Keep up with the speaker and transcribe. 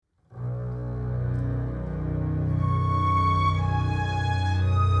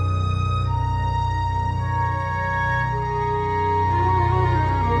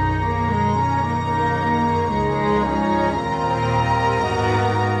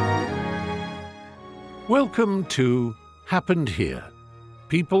Welcome to Happened Here.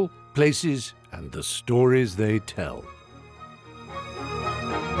 People, places, and the stories they tell.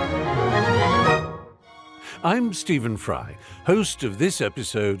 I'm Stephen Fry, host of this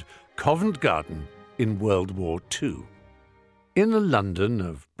episode, Covent Garden in World War II. In a London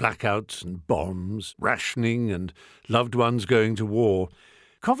of blackouts and bombs, rationing and loved ones going to war,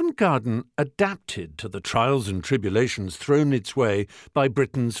 Covent Garden adapted to the trials and tribulations thrown its way by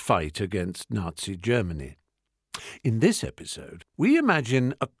Britain's fight against Nazi Germany. In this episode, we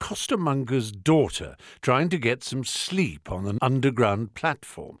imagine a costermonger's daughter trying to get some sleep on an underground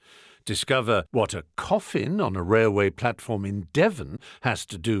platform, discover what a coffin on a railway platform in Devon has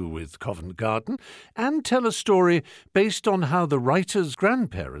to do with Covent Garden, and tell a story based on how the writer's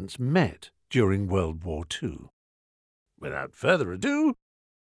grandparents met during World War II. Without further ado,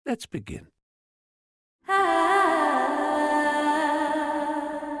 let's begin.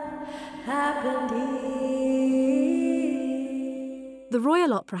 The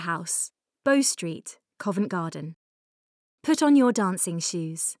Royal Opera House, Bow Street, Covent Garden. Put on your dancing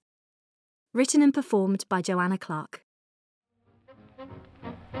shoes. Written and performed by Joanna Clarke.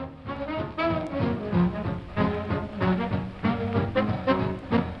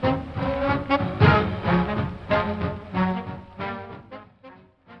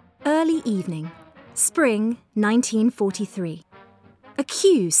 Early evening, spring 1943. A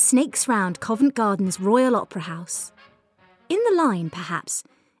queue snakes round Covent Garden's Royal Opera House. In the line, perhaps,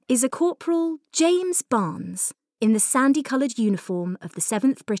 is a Corporal James Barnes in the sandy-coloured uniform of the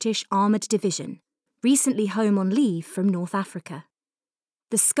 7th British Armoured Division, recently home on leave from North Africa.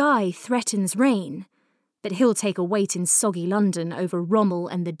 The sky threatens rain, but he'll take a wait in soggy London over Rommel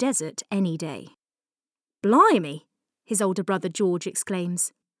and the desert any day. "Blimey," his older brother George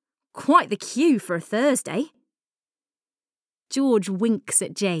exclaims. "Quite the queue for a Thursday." George winks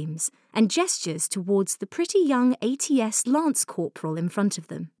at James and gestures towards the pretty young ATS Lance Corporal in front of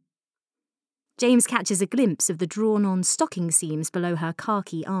them. James catches a glimpse of the drawn-on stocking seams below her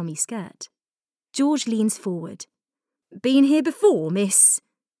khaki army skirt. George leans forward. "Been here before, Miss?"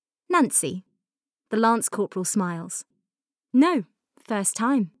 "Nancy." The Lance Corporal smiles. "No, first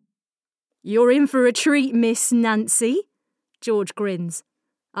time." "You're in for a treat, Miss Nancy." George grins.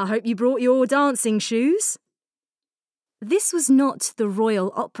 "I hope you brought your dancing shoes." This was not the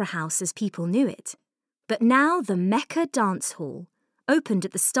Royal Opera House as people knew it, but now the Mecca Dance Hall, opened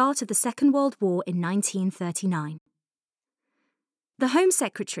at the start of the Second World War in 1939. The Home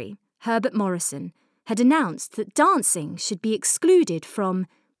Secretary, Herbert Morrison, had announced that dancing should be excluded from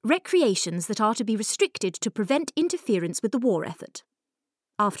recreations that are to be restricted to prevent interference with the war effort.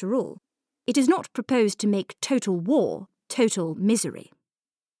 After all, it is not proposed to make total war total misery.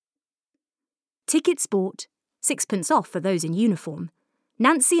 Tickets bought, 6pence off for those in uniform,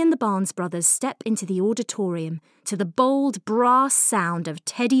 Nancy and the Barnes brothers step into the auditorium to the bold brass sound of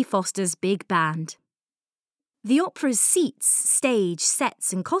Teddy Foster's big band. The opera's seats, stage,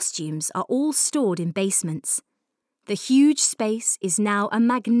 sets and costumes are all stored in basements. The huge space is now a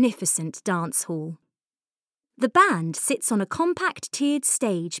magnificent dance hall. The band sits on a compact tiered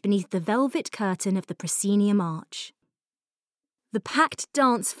stage beneath the velvet curtain of the proscenium arch. The packed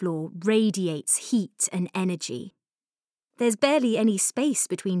dance floor radiates heat and energy. There's barely any space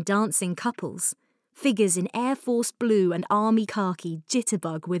between dancing couples. Figures in Air Force blue and Army khaki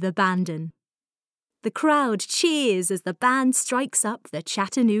jitterbug with abandon. The crowd cheers as the band strikes up the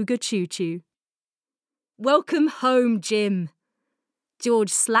Chattanooga Choo-Choo. "Welcome home, Jim."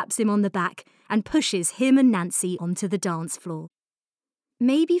 George slaps him on the back and pushes him and Nancy onto the dance floor.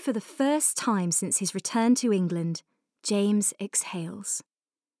 Maybe for the first time since his return to England, James exhales.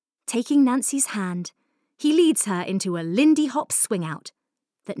 Taking Nancy's hand, he leads her into a Lindy Hop swing-out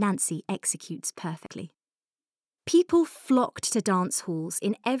that Nancy executes perfectly. People flocked to dance halls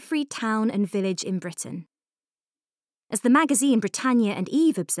in every town and village in Britain. As the magazine Britannia and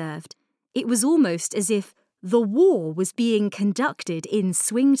Eve observed, it was almost as if the war was being conducted in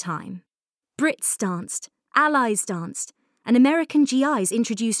swing time. Brits danced, Allies danced, and American GIs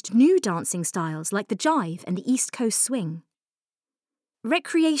introduced new dancing styles like the jive and the East Coast swing.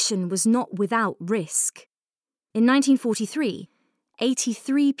 Recreation was not without risk. In 1943,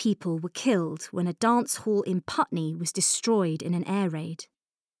 83 people were killed when a dance hall in Putney was destroyed in an air raid.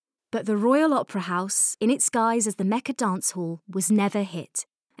 But the Royal Opera House, in its guise as the Mecca Dance Hall, was never hit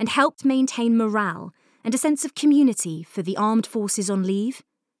and helped maintain morale and a sense of community for the armed forces on leave,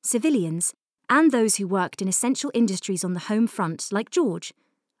 civilians, and those who worked in essential industries on the home front like George,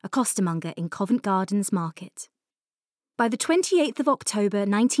 a costermonger in Covent Garden's market. By the 28th of October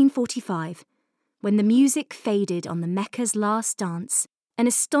 1945, when the music faded on the Mecca's last dance, An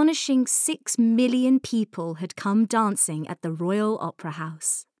astonishing 6 million people had come dancing at the Royal Opera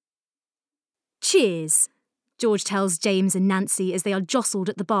House. "Cheers," George tells James and Nancy as they are jostled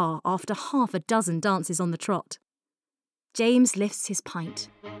at the bar after half a dozen dances on the trot. James lifts his pint.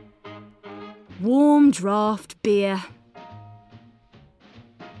 "Warm draft beer."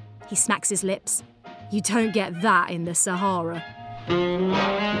 He smacks his lips. You don't get that in the Sahara.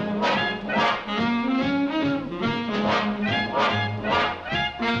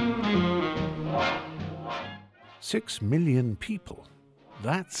 "6 million people.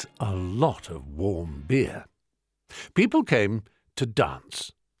 That's a lot of warm beer." People came to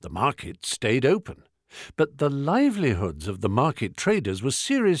dance. The market stayed open. But the livelihoods of the market traders were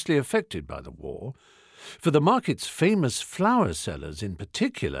seriously affected by the war. For the market's famous flower sellers in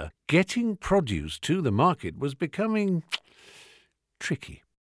particular, getting produce to the market was becoming tricky.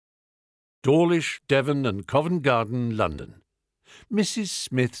 Dawlish, Devon and Covent Garden, London. Mrs.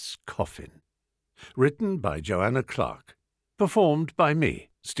 Smith's Coffin. Written by Joanna Clarke. Performed by me,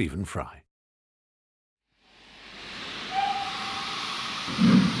 Stephen Fry.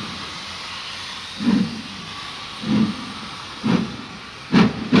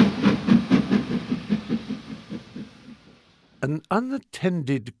 An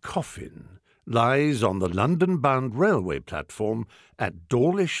unattended coffin lies on the London-bound railway platform at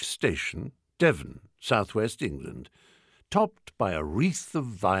Dawlish Station, Devon, southwest England, topped by a wreath of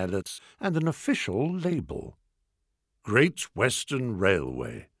violets and an official label. Great Western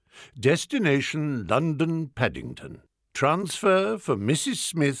Railway. Destination London Paddington. Transfer for Mrs.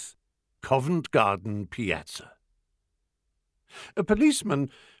 Smith, Covent Garden Piazza. A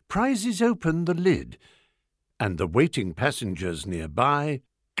policeman prizes open the lid, and the waiting passengers nearby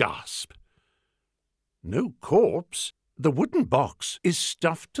gasp. No corpse. The wooden box is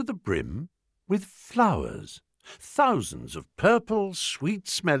stuffed to the brim with flowers, thousands of purple,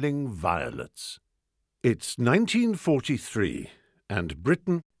 sweet-smelling violets. It's 1943, and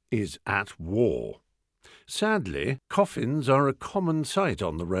Britain is at war. Sadly, coffins are a common sight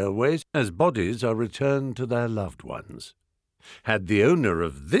on the railways as bodies are returned to their loved ones. Had the owner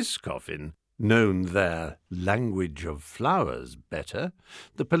of this coffin known their language of flowers better,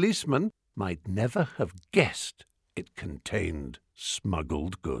 the policeman might never have guessed it contained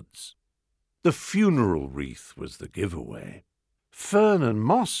smuggled goods. The funeral wreath was the giveaway. Fern and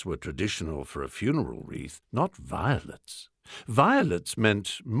moss were traditional for a funeral wreath, not violets. Violets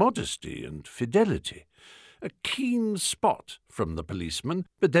meant modesty and fidelity. A keen spot from the policeman,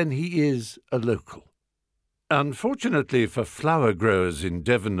 but then he is a local. Unfortunately for flower growers in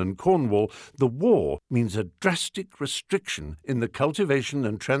Devon and Cornwall, the war means a drastic restriction in the cultivation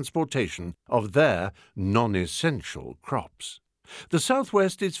and transportation of their non-essential crops. The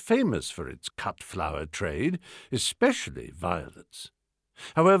southwest is famous for its cut flower trade, especially violets.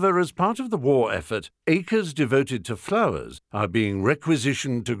 However, as part of the war effort, acres devoted to flowers are being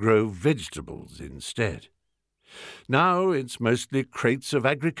requisitioned to grow vegetables instead. Now it's mostly crates of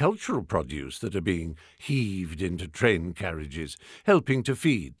agricultural produce that are being heaved into train carriages, helping to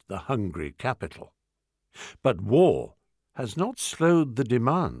feed the hungry capital. But war has not slowed the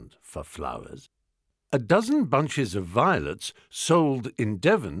demand for flowers. A dozen bunches of violets sold in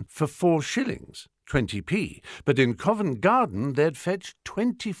Devon for 4 shillings, 20p, but in Covent Garden they'd fetch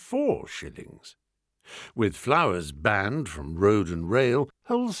 24 shillings. With flowers banned from road and rail,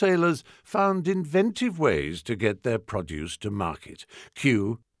 wholesalers found inventive ways to get their produce to market.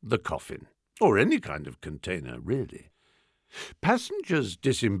 Cue the coffin, or any kind of container, really. Passengers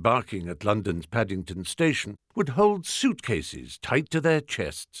disembarking at London's Paddington Station would hold suitcases tight to their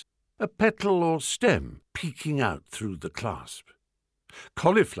chests, a petal or stem peeking out through the clasp.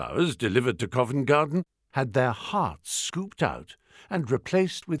 Cauliflowers delivered to Covent Garden had their hearts scooped out and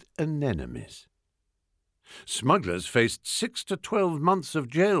replaced with anemones. Smugglers faced 6 to 12 months of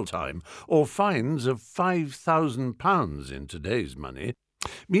jail time or fines of £5,000 in today's money.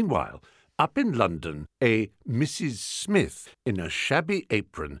 Meanwhile, up in London, a Mrs. Smith in a shabby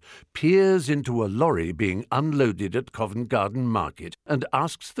apron peers into a lorry being unloaded at Covent Garden Market and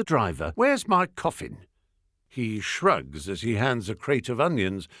asks the driver, "Where's my coffin?" He shrugs as he hands a crate of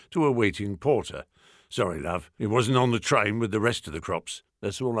onions to a waiting porter. "Sorry, love, it wasn't on the train with the rest of the crops.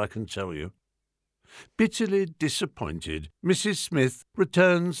 That's all I can tell you." Bitterly disappointed, Mrs. Smith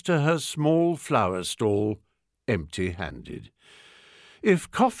returns to her small flower stall, empty-handed. If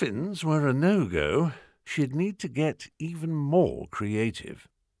coffins were a no-go, she'd need to get even more creative.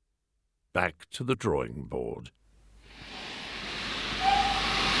 Back to the drawing board.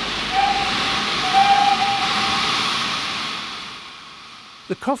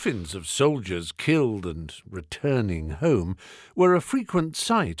 The coffins of soldiers killed and returning home were a frequent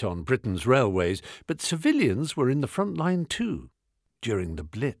sight on Britain's railways, but civilians were in the front line too, during the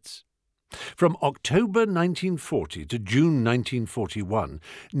Blitz. From October 1940 to June 1941,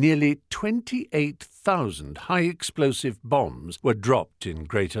 nearly 28,000 high-explosive bombs were dropped in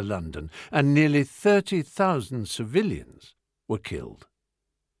Greater London, and nearly 30,000 civilians were killed.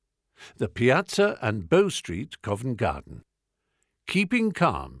 The Piazza and Bow Street, Covent Garden. Keeping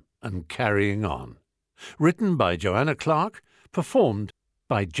Calm and Carrying On. Written by Joanna Clarke, performed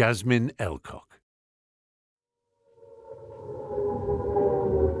by Jasmine Elcock.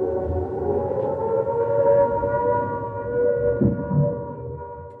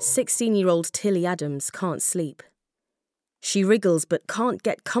 "16-year-old Tilly Adams can't sleep. She wriggles but can't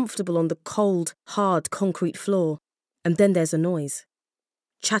get comfortable on the cold, hard concrete floor. And then there's a noise.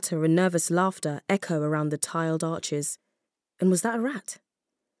 Chatter and nervous laughter echo around the tiled arches. And was that a rat?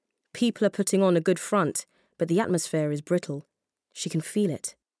 People are putting on a good front, but the atmosphere is brittle. She can feel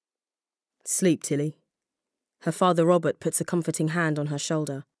it. Sleep, Tilly. Her father Robert puts a comforting hand on her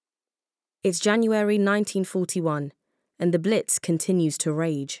shoulder. It's January 1941, and the Blitz continues to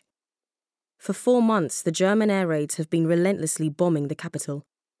rage. For 4 months, the German air raids have been relentlessly bombing the capital.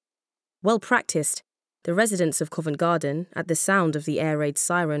 Well practiced, the residents of Covent Garden, at the sound of the air raid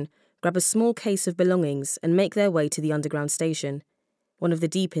siren, grab a small case of belongings and make their way to the underground station, one of the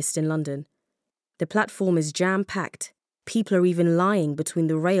deepest in London. The platform is jam-packed. People are even lying between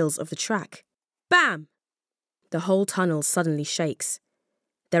the rails of the track. Bam! The whole tunnel suddenly shakes.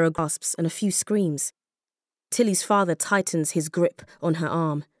 There are gasps and a few screams. Tilly's father tightens his grip on her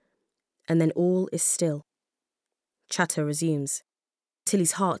arm. And then all is still. Chatter resumes.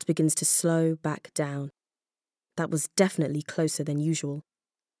 Tilly's heart begins to slow back down. That was definitely closer than usual.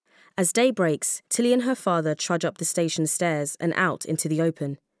 As day breaks, Tilly and her father trudge up the station stairs and out into the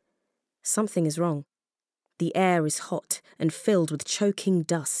open. Something is wrong. The air is hot and filled with choking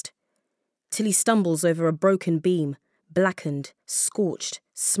dust. Tilly stumbles over a broken beam, blackened, scorched,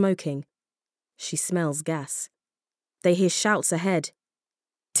 smoking. She smells gas. They hear shouts ahead.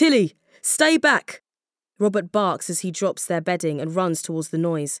 "Tilly, stay back!" Robert barks as he drops their bedding and runs towards the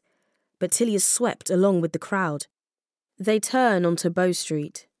noise. But Tilly is swept along with the crowd. They turn onto Bow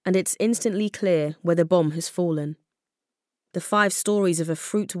Street, and it's instantly clear where the bomb has fallen. The 5 stories of a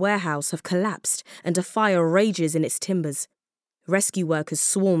fruit warehouse have collapsed, and a fire rages in its timbers. Rescue workers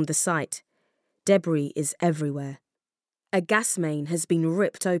swarm the site. Debris is everywhere. A gas main has been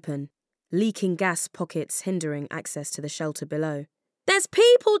ripped open, leaking gas pockets hindering access to the shelter below. "There's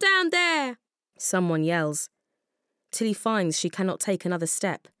people down there!" someone yells. Tilly finds she cannot take another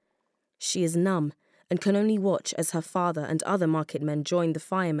step. She is numb and can only watch as her father and other market men join the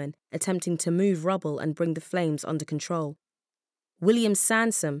firemen, attempting to move rubble and bring the flames under control. William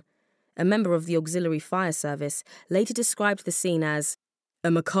Sansom, a member of the Auxiliary Fire Service, later described the scene as a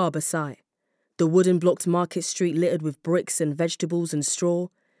macabre sight. The wooden-blocked market street littered with bricks and vegetables and straw.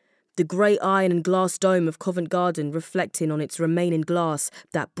 The grey iron and glass dome of Covent Garden reflecting on its remaining glass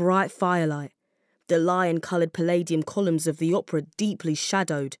that bright firelight. The lion-coloured palladium columns of the opera deeply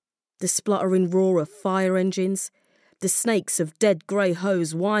shadowed. The spluttering roar of fire engines. The snakes of dead grey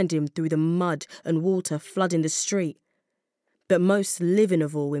hose winding through the mud and water flooding the street. But most living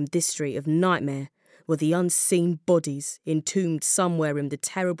of all in this street of nightmare were the unseen bodies entombed somewhere in the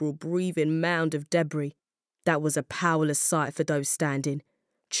terrible breathing mound of debris. That was a powerless sight for those standing.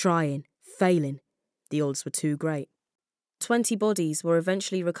 Trying, failing. The odds were too great. 20 bodies were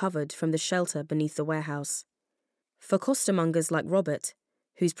eventually recovered from the shelter beneath the warehouse. For costermongers like Robert,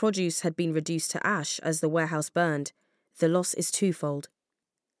 whose produce had been reduced to ash as the warehouse burned, the loss is twofold.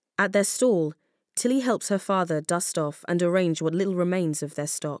 At their stall, Tilly helps her father dust off and arrange what little remains of their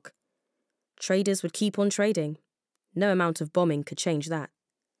stock. Traders would keep on trading. No amount of bombing could change that.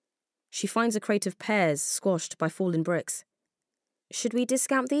 She finds a crate of pears squashed by fallen bricks. "Should we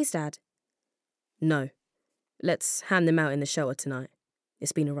discount these, Dad?" "No. Let's hand them out in the shelter tonight.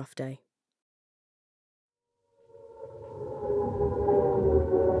 It's been a rough day."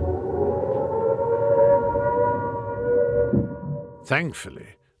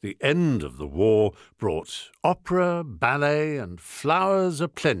 Thankfully, the end of the war brought opera, ballet, and flowers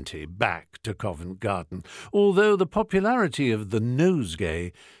aplenty back to Covent Garden, although the popularity of the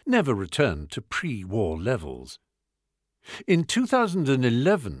nosegay never returned to pre-war levels. In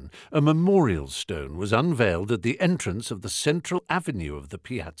 2011, a memorial stone was unveiled at the entrance of the central avenue of the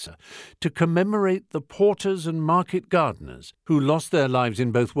piazza to commemorate the porters and market gardeners who lost their lives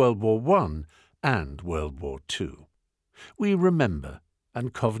in both World War I and World War II. We remember,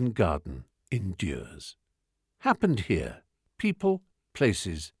 and Covent Garden endures. Happened here. People,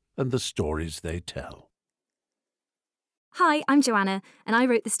 places and the stories they tell. Hi, I'm Joanna, and I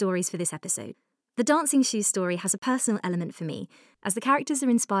wrote the stories for this episode. The Dancing Shoes story has a personal element for me, as the characters are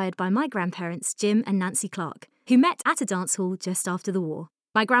inspired by my grandparents, Jim and Nancy Clarke, who met at a dance hall just after the war.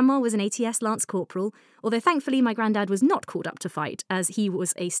 My grandma was an ATS Lance Corporal, although thankfully my granddad was not called up to fight, as he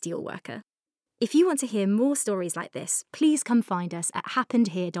was a steel worker. If you want to hear more stories like this, please come find us at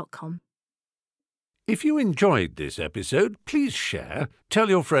happenedhere.com. If you enjoyed this episode, please share, tell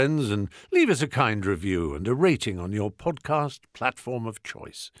your friends, and leave us a kind review and a rating on your podcast platform of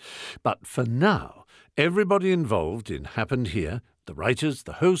choice. But for now, everybody involved in Happened Here, the writers,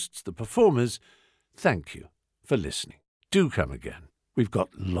 the hosts, the performers, thank you for listening. Do come again. We've got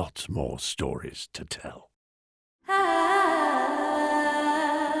lots more stories to tell.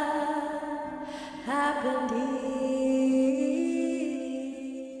 Happened